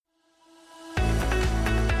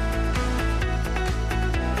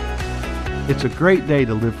It's a great day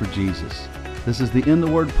to live for Jesus. This is the In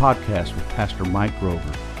the Word podcast with Pastor Mike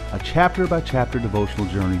Grover, a chapter-by-chapter devotional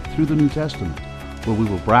journey through the New Testament, where we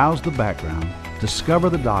will browse the background, discover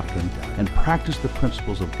the doctrine, and practice the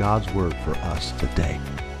principles of God's Word for us today.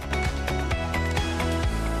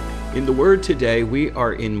 In the Word today, we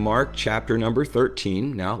are in Mark chapter number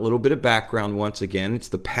 13. Now, a little bit of background once again. It's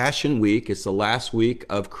the Passion Week. It's the last week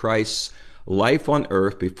of Christ's life on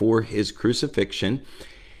earth before his crucifixion.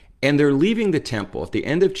 And they're leaving the temple. At the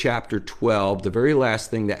end of chapter 12, the very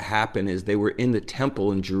last thing that happened is they were in the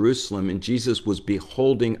temple in Jerusalem, and Jesus was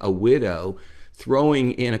beholding a widow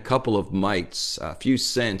throwing in a couple of mites, a few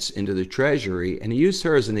cents into the treasury. And he used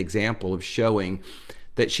her as an example of showing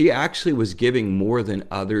that she actually was giving more than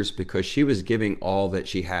others because she was giving all that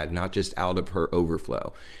she had, not just out of her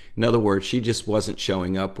overflow. In other words, she just wasn't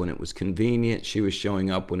showing up when it was convenient. She was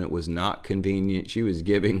showing up when it was not convenient. She was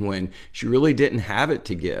giving when she really didn't have it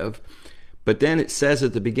to give. But then it says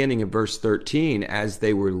at the beginning of verse 13, as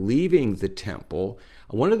they were leaving the temple,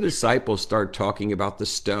 one of the disciples started talking about the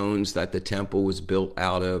stones that the temple was built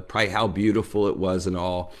out of, probably how beautiful it was and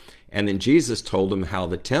all. And then Jesus told them how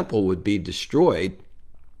the temple would be destroyed.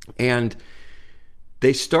 And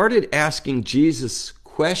they started asking Jesus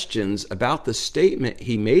questions about the statement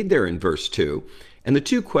he made there in verse 2. And the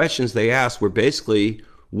two questions they asked were basically,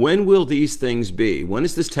 when will these things be? When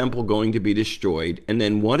is this temple going to be destroyed? And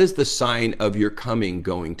then what is the sign of your coming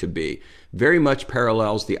going to be? Very much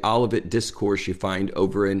parallels the Olivet Discourse you find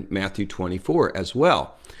over in Matthew 24 as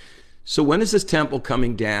well. So when is this temple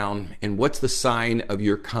coming down, and what's the sign of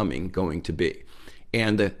your coming going to be?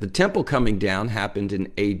 And the temple coming down happened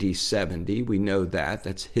in AD 70. We know that.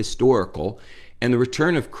 That's historical. And the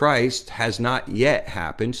return of Christ has not yet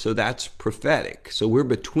happened, so that's prophetic. So we're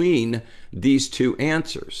between these two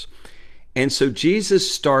answers. And so Jesus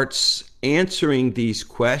starts answering these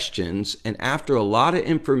questions, and after a lot of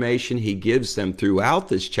information he gives them throughout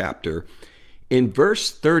this chapter, in verse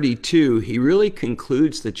 32, he really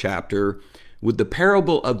concludes the chapter with the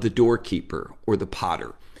parable of the doorkeeper or the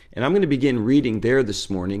potter. And I'm going to begin reading there this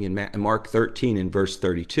morning in Mark 13 in verse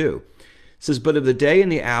 32. It says, "But of the day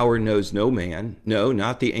and the hour knows no man, no,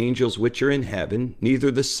 not the angels which are in heaven,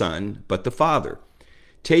 neither the Son, but the Father.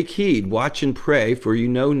 Take heed, watch and pray, for you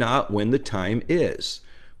know not when the time is.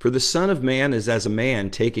 For the Son of Man is as a man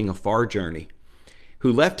taking a far journey,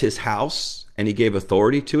 who left his house, and he gave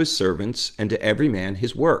authority to his servants, and to every man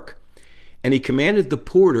his work. And he commanded the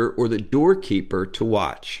porter or the doorkeeper to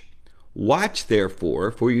watch. Watch therefore,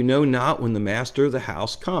 for you know not when the master of the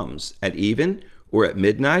house comes, at even, or at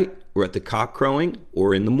midnight, or at the cock crowing,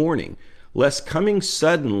 or in the morning, lest coming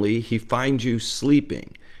suddenly he find you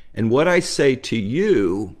sleeping. And what I say to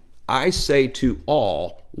you, I say to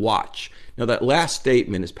all, watch." Now that last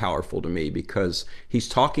statement is powerful to me because he's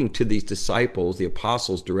talking to these disciples, the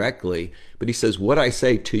apostles, directly, but he says, what I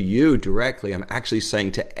say to you directly, I'm actually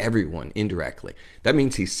saying to everyone indirectly. That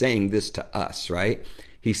means he's saying this to us, right?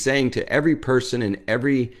 He's saying to every person in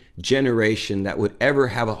every generation that would ever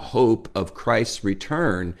have a hope of Christ's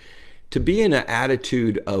return to be in an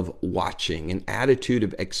attitude of watching, an attitude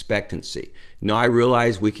of expectancy. Now, I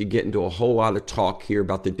realize we could get into a whole lot of talk here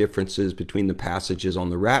about the differences between the passages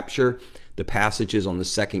on the rapture, the passages on the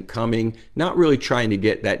second coming, not really trying to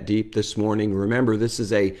get that deep this morning. Remember, this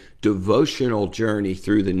is a devotional journey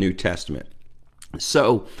through the New Testament.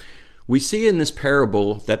 So, we see in this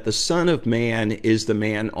parable that the Son of Man is the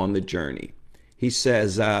man on the journey. He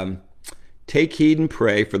says, take heed and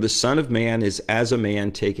pray, for the Son of Man is as a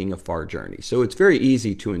man taking a far journey. So it's very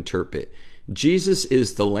easy to interpret. Jesus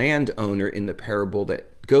is the landowner in the parable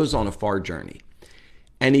that goes on a far journey.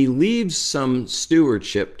 And he leaves some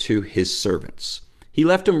stewardship to his servants. He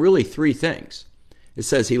left them really three things. It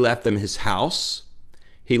says he left them his house,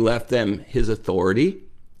 he left them his authority,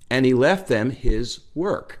 and he left them his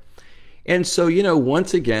work. And so,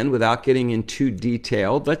 once again, without getting in too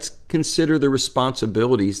detailed, let's consider the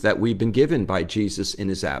responsibilities that we've been given by Jesus in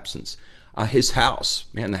his absence. His house,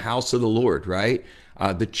 the house of the Lord, right?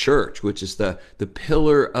 The church, which is the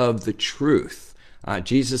pillar of the truth.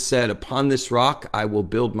 Jesus said, upon this rock I will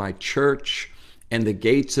build my church, and the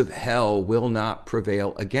gates of hell will not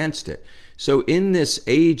prevail against it. So in this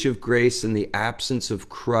age of grace and the absence of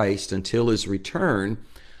Christ until his return,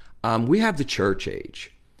 we have the church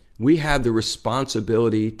age. We have the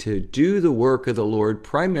responsibility to do the work of the Lord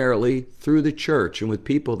primarily through the church and with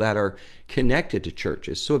people that are connected to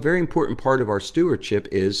churches. So a very important part of our stewardship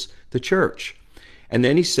is the church. And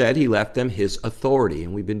then he said he left them his authority.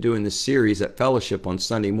 And we've been doing this series at Fellowship on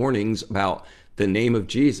Sunday mornings about the name of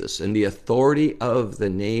Jesus and the authority of the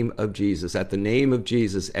name of Jesus. At the name of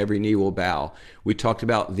Jesus, every knee will bow. We talked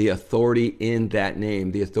about the authority in that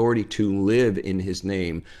name, the authority to live in his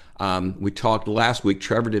name. We talked last week,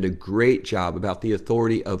 Trevor did a great job about the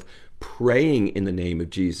authority of praying in the name of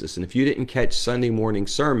Jesus. And if you didn't catch Sunday morning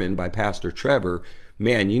sermon by Pastor Trevor,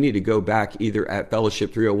 man, you need to go back either at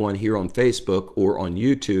Fellowship 301 here on Facebook or on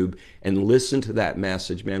YouTube and listen to that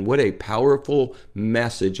message. Man, what a powerful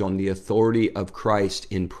message on the authority of Christ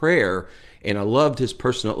in prayer. And I loved his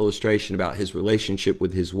personal illustration about his relationship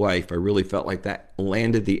with his wife. I really felt like that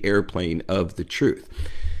landed the airplane of the truth.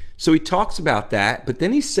 So he talks about that, but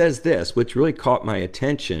then he says this, which really caught my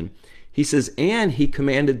attention. He says, and he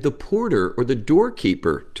commanded the porter or the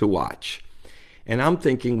doorkeeper to watch. And I'm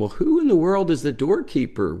thinking, well, who in the world is the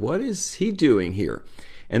doorkeeper? What is he doing here?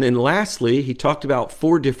 And then lastly, he talked about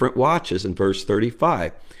 4 different watches in verse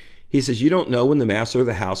 35. He says, you don't know when the master of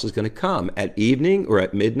the house is going to come, at evening or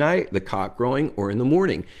at midnight, the cock crowing, or in the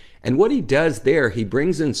morning. And what he does there, he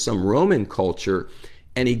brings in some Roman culture,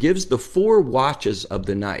 and he gives the 4 watches of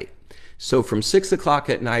the night. So from 6 o'clock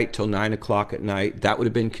at night till 9 o'clock at night, that would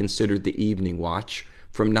have been considered the evening watch.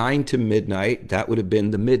 From 9 to midnight, that would have been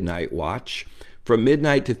the midnight watch. From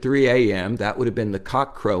midnight to 3 a.m., that would have been the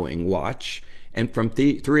cock crowing watch. And from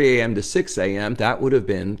 3 a.m. to 6 a.m., that would have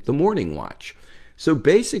been the morning watch. So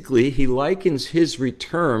basically, he likens his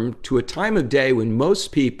return to a time of day when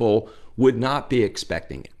most people would not be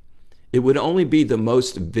expecting it. It would only be the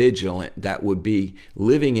most vigilant that would be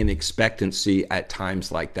living in expectancy at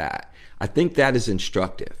times like that. I think that is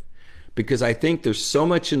instructive because I think there's so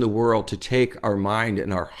much in the world to take our mind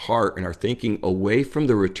and our heart and our thinking away from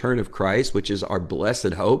the return of Christ, which is our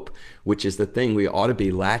blessed hope, which is the thing we ought to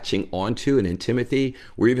be latching onto. And in Timothy,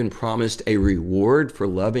 we're even promised a reward for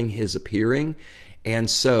loving his appearing. And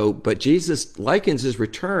so, but Jesus likens his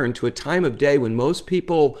return to a time of day when most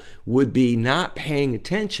people would be not paying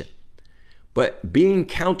attention. But being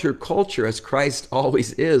counterculture, as Christ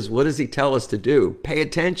always is, what does he tell us to do? Pay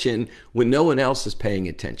attention when no one else is paying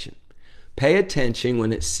attention. Pay attention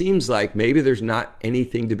when it seems like maybe there's not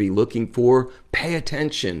anything to be looking for. Pay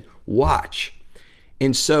attention. Watch.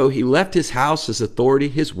 And so he left his house, his authority,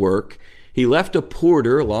 his work. He left a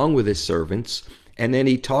porter along with his servants. And then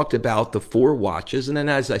he talked about the 4 watches. And then,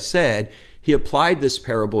 as I said, he applied this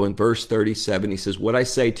parable in verse 37. He says, what I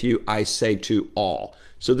say to you, I say to all.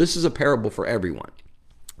 So this is a parable for everyone.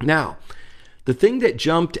 Now, the thing that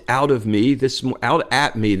jumped out at me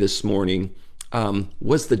this morning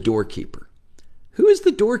was the doorkeeper. Who is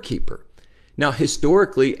the doorkeeper? Now,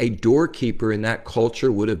 historically, a doorkeeper in that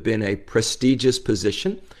culture would have been a prestigious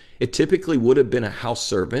position. It typically would have been a house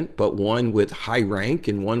servant, but one with high rank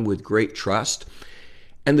and one with great trust.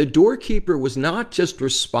 And the doorkeeper was not just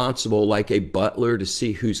responsible like a butler to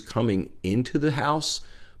see who's coming into the house,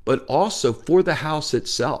 but also for the house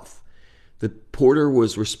itself. The porter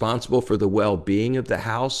was responsible for the well-being of the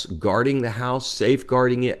house, guarding the house,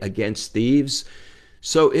 safeguarding it against thieves.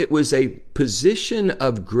 So it was a position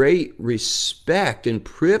of great respect and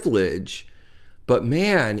privilege, but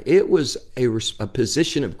man, it was a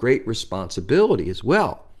position of great responsibility as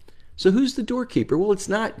well. So who's the doorkeeper? Well, it's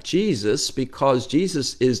not Jesus, because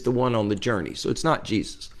Jesus is the one on the journey. So it's not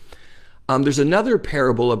Jesus. There's another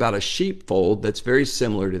parable about a sheepfold that's very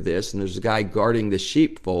similar to this, and there's a guy guarding the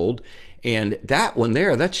sheepfold, and that one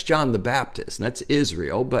there, that's John the Baptist, and that's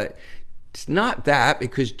Israel, but it's not that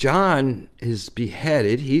because John is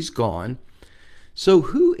beheaded, he's gone. So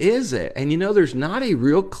who is it? And there's not a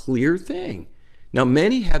real clear thing. Now,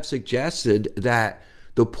 many have suggested that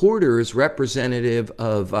the porter is representative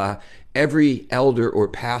of every elder or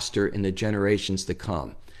pastor in the generations to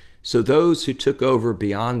come. So those who took over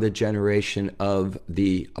beyond the generation of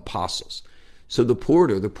the apostles. So the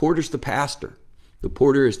porter's the pastor. The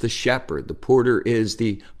porter is the shepherd. The porter is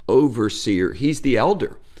the overseer. He's the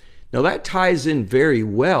elder. Now that ties in very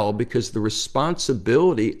well because the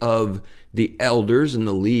responsibility of the elders and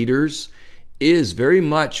the leaders is very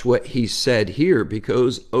much what he said here,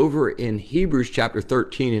 because over in Hebrews chapter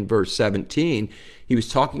 13 and verse 17, he was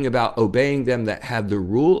talking about obeying them that have the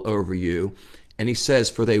rule over you. And he says,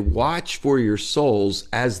 for they watch for your souls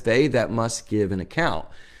as they that must give an account.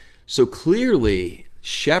 So clearly,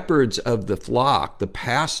 shepherds of the flock, the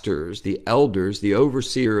pastors, the elders, the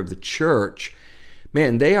overseer of the church,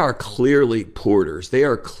 man, they are clearly porters. They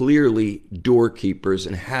are clearly doorkeepers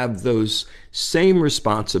and have those same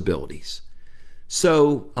responsibilities.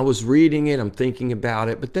 So I was reading it, I'm thinking about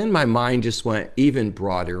it, but then my mind just went even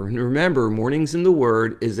broader. And remember, Mornings in the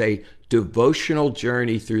Word is a devotional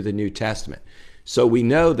journey through the New Testament. So we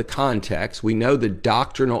know the context, we know the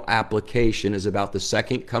doctrinal application is about the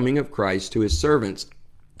second coming of Christ to his servants.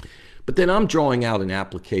 But then I'm drawing out an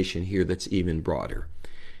application here that's even broader.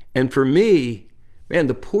 And for me, man,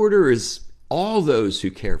 the porter is all those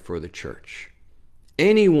who care for the church.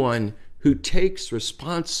 Anyone who takes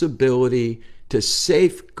responsibility to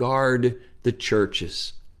safeguard the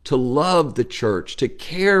churches, to love the church, to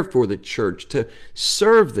care for the church, to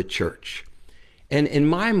serve the church. And in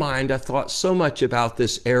my mind, I thought so much about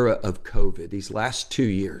this era of COVID, these last 2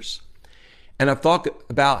 years. And I've thought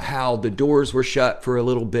about how the doors were shut for a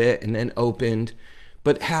little bit and then opened,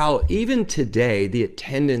 but how even today, the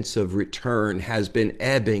attendance of return has been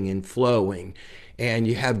ebbing and flowing. And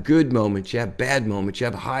you have good moments, you have bad moments, you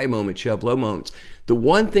have high moments, you have low moments. The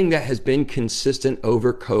one thing that has been consistent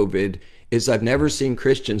over COVID is I've never seen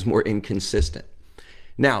Christians more inconsistent.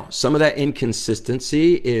 Now, some of that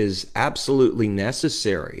inconsistency is absolutely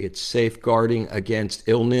necessary. It's safeguarding against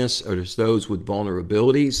illness or those with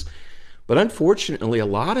vulnerabilities. But unfortunately, a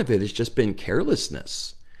lot of it has just been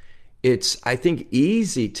carelessness. It's, I think,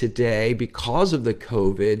 easy today because of the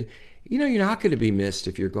COVID. You're not going to be missed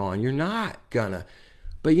if you're gone. You're not gonna.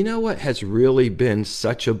 But you know what has really been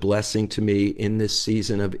such a blessing to me in this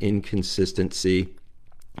season of inconsistency?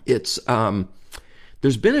 It's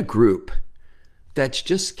there's been a group that's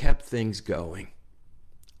just kept things going.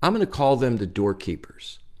 I'm going to call them the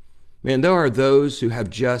doorkeepers. Man, there are those who have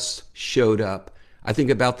just showed up. I think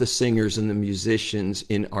about the singers and the musicians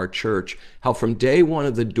in our church, how from day one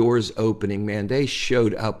of the doors opening, man, they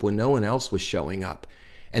showed up when no one else was showing up.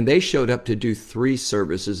 And they showed up to do 3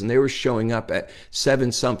 services, and they were showing up at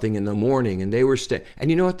 7-something in the morning, and they were and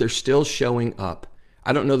you know what? They're still showing up.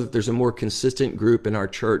 I don't know that there's a more consistent group in our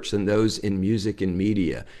church than those in music and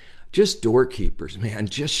media. Just doorkeepers, man,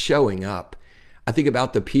 just showing up. I think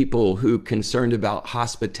about the people who concerned about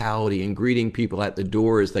hospitality and greeting people at the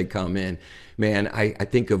door as they come in. Man, I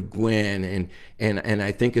think of Gwen and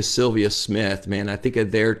I think of Sylvia Smith, man. I think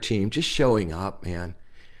of their team just showing up, man.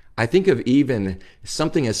 I think of even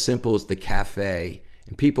something as simple as the cafe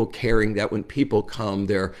and people caring that when people come,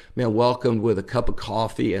 they're welcomed with a cup of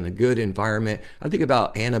coffee and a good environment. I think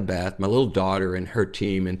about Annabeth, my little daughter, and her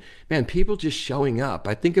team, and man, people just showing up.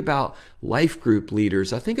 I think about life group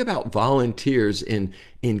leaders. I think about volunteers in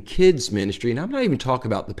kids ministry, and I'm not even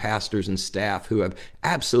talking about the pastors and staff who have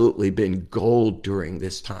absolutely been gold during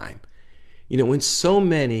this time. When so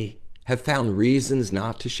many have found reasons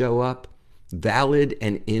not to show up, valid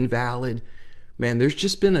and invalid, man, there's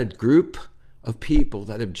just been a group of people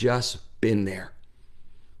that have just been there.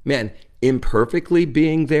 Man, imperfectly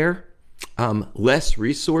being there, less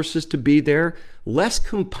resources to be there, less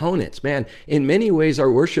components. Man, in many ways,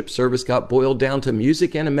 our worship service got boiled down to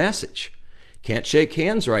music and a message. Can't shake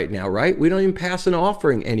hands right now, right? We don't even pass an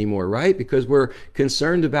offering anymore, right? Because we're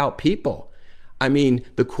concerned about people. I mean,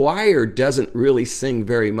 the choir doesn't really sing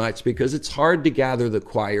very much because it's hard to gather the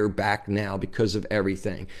choir back now because of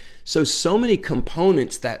everything. So many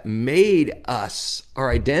components that made us, our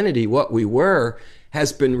identity, what we were,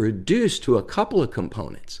 has been reduced to a couple of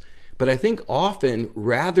components. But I think often,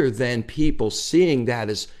 rather than people seeing that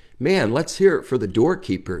as, man, let's hear it for the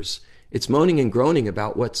doorkeepers, it's moaning and groaning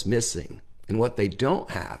about what's missing and what they don't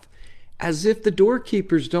have, as if the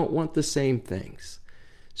doorkeepers don't want the same things.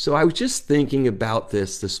 So I was just thinking about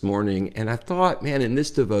this morning, and I thought, man, in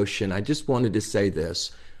this devotion, I just wanted to say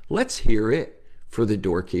this. Let's hear it for the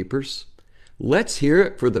doorkeepers. Let's hear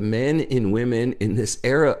it for the men and women in this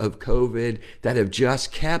era of COVID that have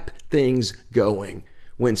just kept things going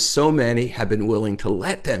when so many have been willing to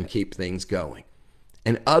let them keep things going.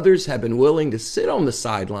 And others have been willing to sit on the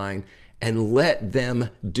sideline and let them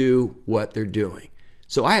do what they're doing.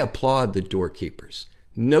 So I applaud the doorkeepers.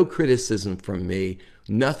 No criticism from me.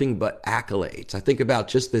 Nothing but accolades. I think about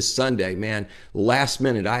just this Sunday, man, last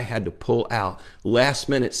minute I had to pull out. Last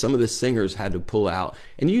minute some of the singers had to pull out.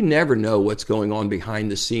 And you never know what's going on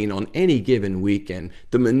behind the scene on any given weekend.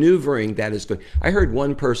 The maneuvering that is going. I heard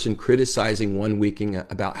one person criticizing one weekend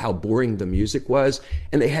about how boring the music was,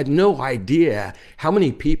 and they had no idea how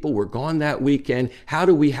many people were gone that weekend.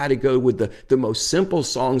 We had to go with the most simple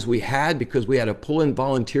songs we had because we had to pull in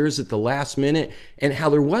volunteers at the last minute, and how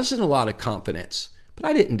there wasn't a lot of confidence. But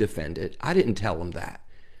I didn't defend it. I didn't tell them that.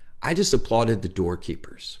 I just applauded the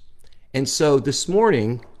doorkeepers. And so this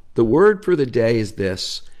morning, the word for the day is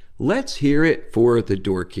this. Let's hear it for the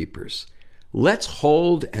doorkeepers. Let's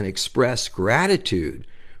hold and express gratitude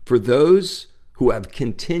for those who have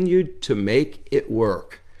continued to make it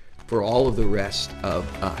work for all of the rest of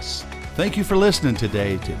us. Thank you for listening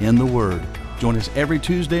today to In the Word. Join us every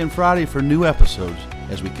Tuesday and Friday for new episodes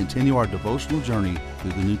as we continue our devotional journey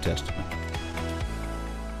through the New Testament.